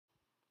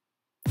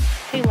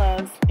Hey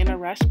loves, in a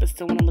rush but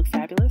still want to look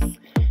fabulous?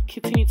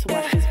 Continue to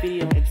watch this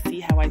video and see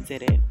how I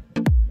did it.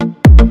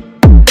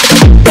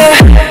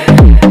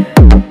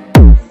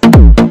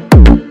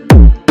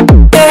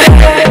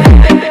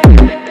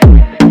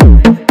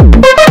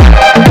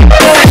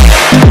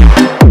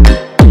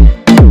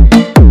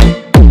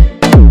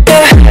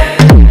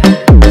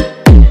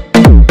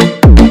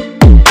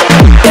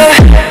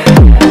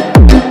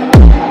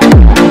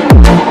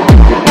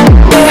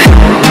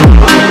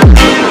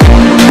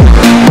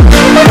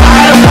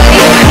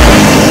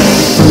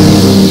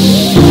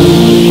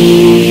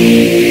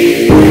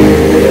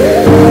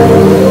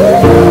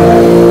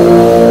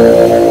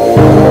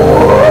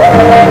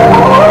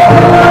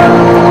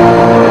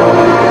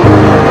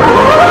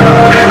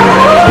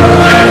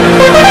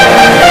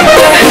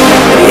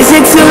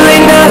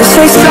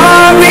 Say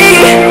sorry,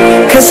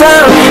 'cause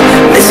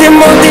I'm missing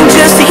more than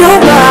just your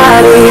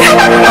body.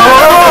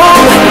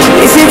 Oh,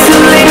 is it too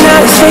late now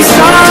to say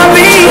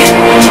sorry?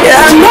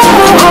 Yeah, I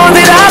know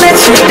that I let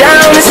you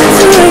down. Is it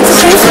too late to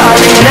say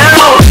sorry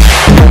now?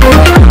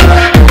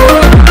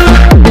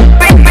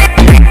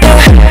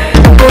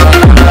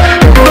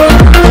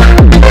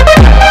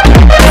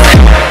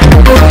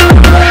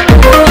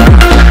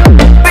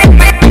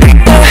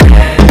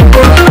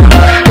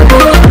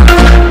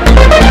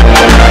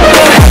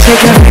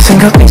 And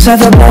go inside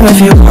the bar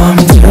if you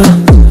want me to.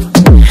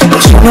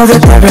 But you know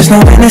that there is no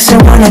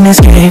innocent one in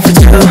this game for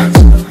two.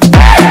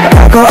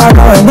 I go,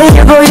 and when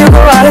you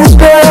go out and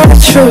spill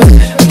the truth.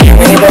 Can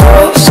we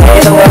both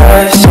say the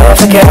words, so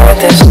forget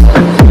this?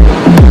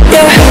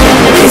 Yeah,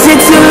 is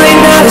it too late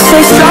now to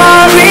say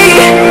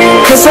sorry?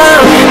 'Cause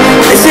I'm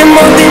missing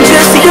more than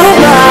just your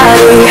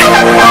body.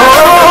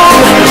 Oh,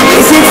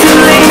 is it too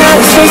late now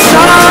to say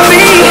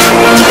sorry?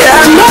 Yeah,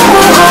 I know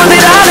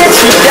that I let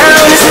you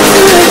down. Is it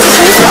too late to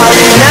say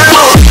sorry now?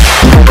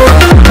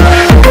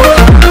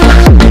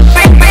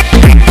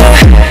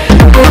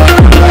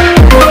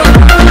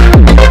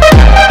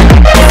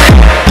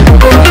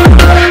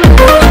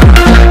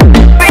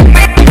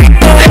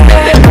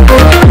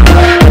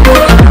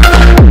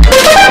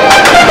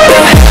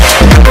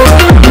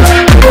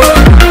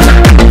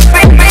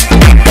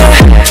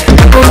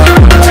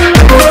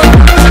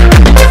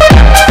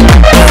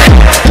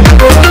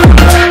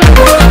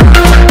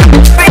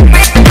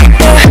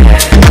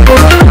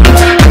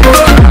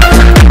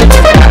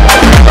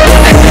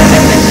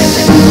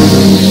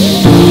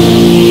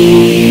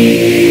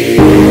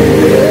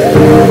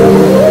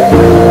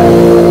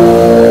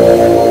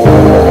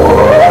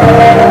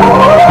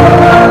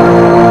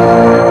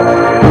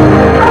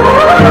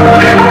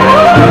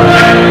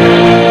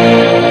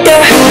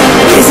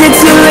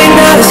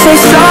 Say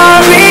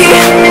sorry,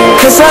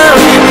 'cause I'm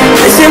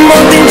missing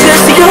more than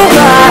just your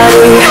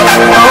body.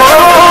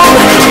 Oh,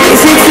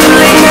 is it too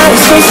late now to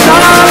say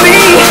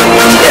sorry?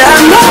 Yeah,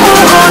 I know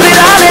that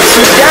I let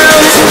you down.